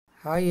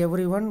Hi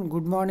everyone,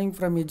 good morning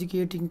from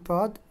Educating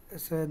Path.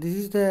 So this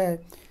is the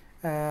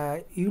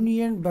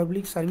Union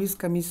Public Service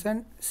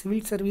Commission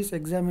Civil Service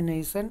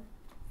Examination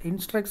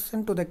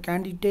instruction to the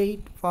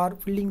candidate for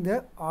filling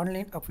the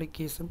online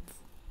application.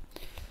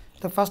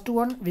 The first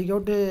one we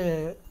got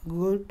to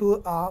go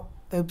to our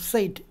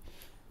website,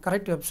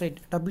 correct website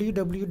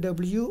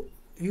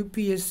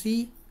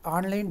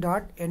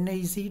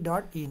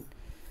www.upsconline.nic.in.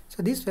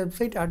 So this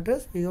website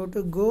address we have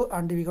to go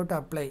and we got to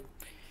apply.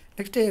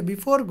 Next,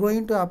 before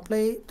going to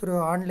apply through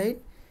online,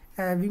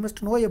 we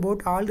must know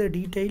about all the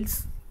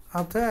details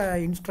of the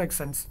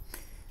instructions.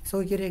 So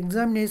here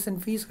examination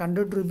fees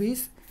 100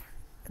 rupees.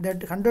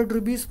 That 100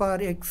 rupees for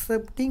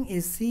accepting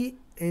SC,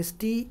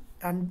 ST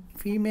and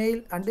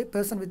female and a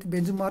person with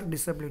benchmark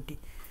disability.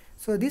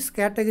 So this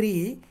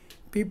category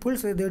people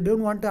say they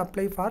don't want to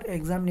apply for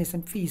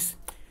examination fees.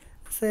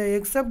 So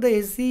except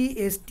the SC,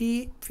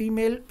 ST,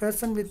 female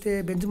person with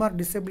a benchmark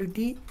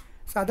disability,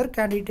 so other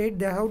candidate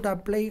they have to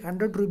apply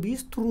 100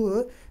 rupees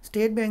through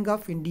State Bank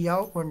of India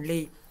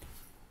only.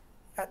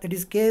 That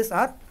is case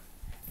or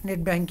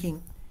net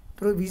banking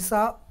through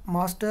Visa,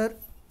 Master,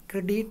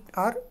 credit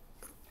or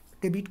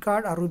debit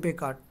card or Rupee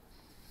card.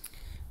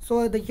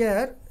 So the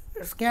here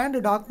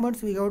scanned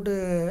documents we have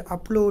to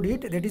upload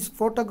it, that is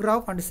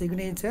photograph and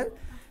signature.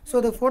 So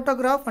the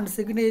photograph and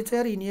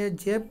signature in a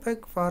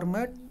JPEG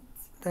format,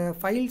 the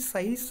file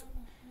size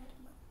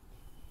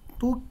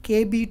 2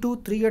 KB to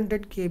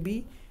 300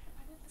 KB.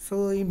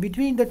 So in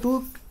between the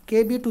 2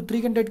 KB to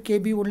 300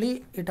 KB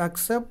only it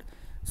accept.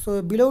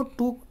 So below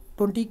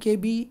 220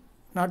 KB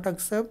not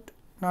accept,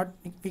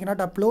 we cannot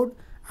upload,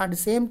 and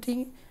same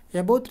thing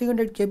above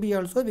 300 KB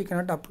also we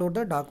cannot upload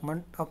the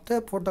document of the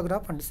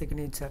photograph and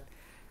signature.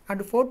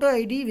 And photo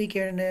ID we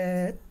can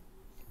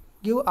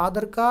give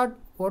Aadhaar card,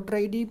 voter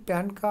ID,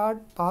 PAN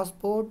card,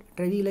 passport,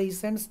 driving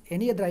license,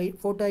 any other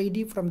photo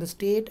ID from the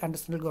state and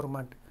central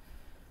government.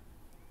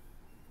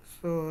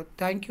 So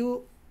thank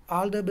you.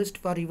 All the best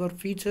for your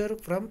future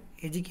from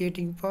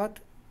Educating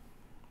Path.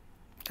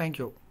 Thank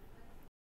you.